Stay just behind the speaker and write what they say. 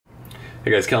Hey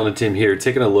guys, Kellen and Tim here,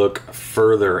 taking a look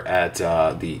further at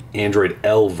the Android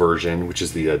L version, which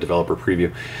is the developer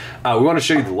preview. We want to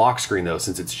show you the lock screen though,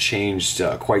 since it's changed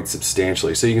quite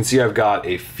substantially. So you can see I've got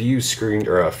a few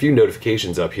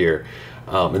notifications up here,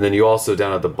 and then you also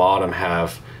down at the bottom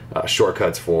have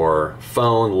shortcuts for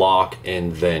phone, lock,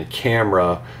 and then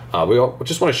camera. We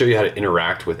just want to show you how to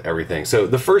interact with everything. So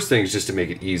the first thing is just to make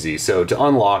it easy. So to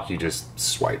unlock, you just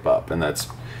swipe up, and that's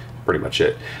pretty much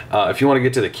it. If you want to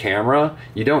get to the camera,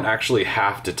 you don't actually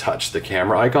have to touch the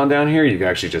camera icon down here. You can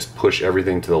actually just push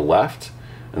everything to the left,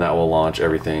 and that will launch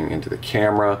everything into the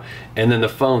camera. And then the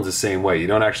phone's the same way. You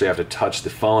don't actually have to touch the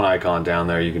phone icon down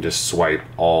there. You can just swipe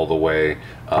all the way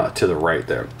to the right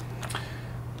there.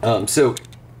 So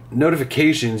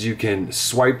notifications, you can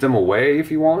swipe them away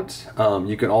if you want.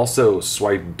 You can also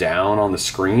swipe down on the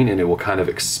screen and it will kind of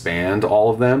expand all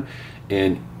of them.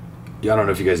 And I don't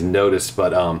know if you guys noticed,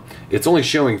 but it's only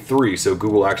showing 3, so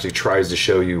Google actually tries to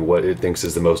show you what it thinks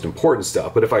is the most important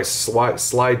stuff. But if I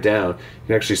slide down, you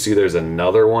can actually see there's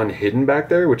another one hidden back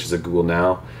there, which is a Google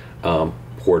Now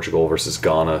Portugal versus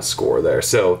Ghana score there.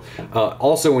 So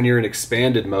also when you're in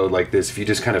expanded mode like this, if you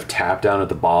just kind of tap down at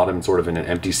the bottom sort of in an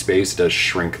empty space, it does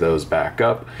shrink those back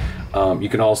up. You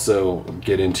can also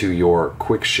get into your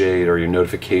quick shade or your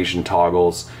notification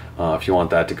toggles. If you want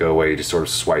that to go away, you just sort of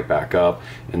swipe back up,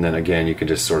 and then again you can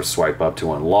just sort of swipe up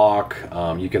to unlock.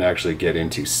 You can actually get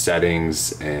into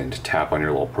settings and tap on your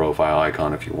little profile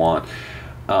icon if you want.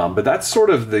 But that's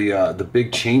sort of the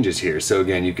big changes here. So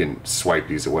again, you can swipe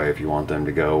these away if you want them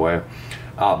to go away.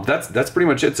 That's pretty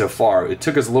much it so far. It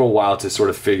took us a little while to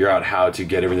sort of figure out how to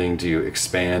get everything to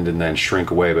expand and then shrink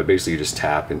away, but basically you just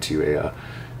tap into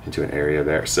an area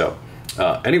there. So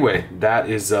anyway, that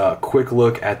is a quick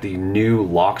look at the new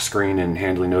lock screen and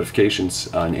handling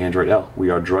notifications on Android L. We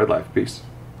are Droid Life. Peace.